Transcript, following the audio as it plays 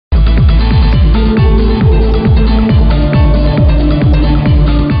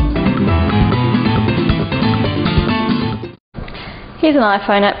Here's an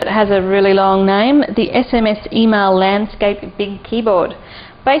iPhone app that has a really long name, the SMS Email Landscape Big Keyboard.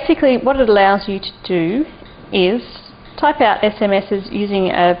 Basically what it allows you to do is type out SMSs using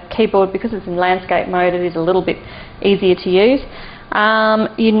a keyboard. Because it's in landscape mode, it is a little bit easier to use.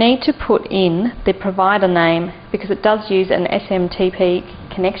 You need to put in the provider name because it does use an SMTP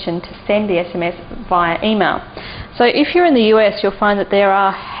connection to send the SMS via email. So if you're in the US, you'll find that there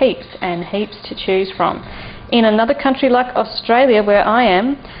are heaps and heaps to choose from. In another country like Australia, where I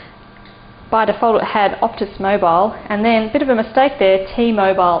am, by default it had Optus Mobile, and then a bit of a mistake there,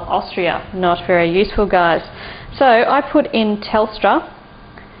 T-Mobile Austria. Not very useful, guys. So I put in Telstra,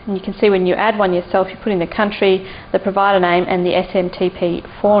 and you can see when you add one yourself, you put in the country, the provider name and the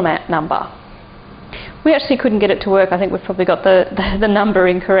SMTP format number. We actually couldn't get it to work. I think we've probably got the number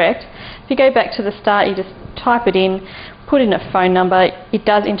incorrect. If you go back to the start, you just type it in, put in a phone number. It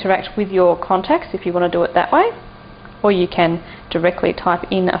does interact with your contacts if you want to do it that way, or you can directly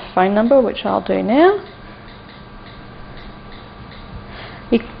type in a phone number, which I'll do now.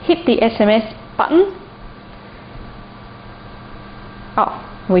 You hit the SMS button.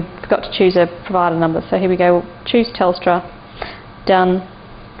 Oh, we forgot to choose a provider number, so here we go. We'll choose Telstra. Done.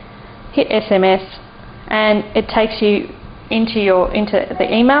 Hit SMS, and it takes you into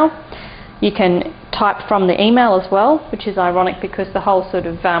the email. You can type from the email as well, which is ironic because the whole sort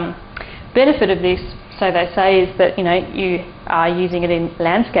of benefit of this, so they say, is that you are using it in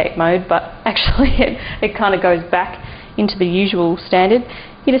landscape mode, but actually it kind of goes back into the usual standard.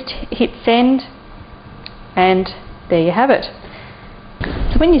 You just hit send, and there you have it.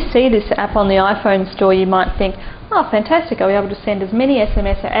 So when you see this app on the iPhone store, you might think, oh, fantastic, I'll be able to send as many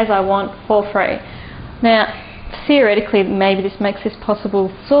SMS as I want for free. Now, theoretically, maybe this makes this possible,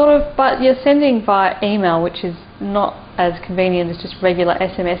 sort of, but you're sending via email, which is not as convenient as just regular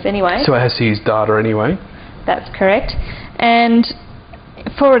SMS anyway. So it has to use data anyway? That's correct. And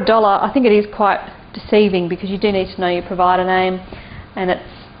for $1, I think it is quite deceiving because you do need to know your provider name, and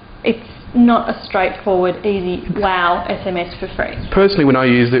it's not a straightforward, easy, wow SMS for free. Personally, when I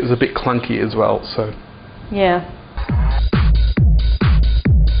used it, it was a bit clunky as well, so... Yeah.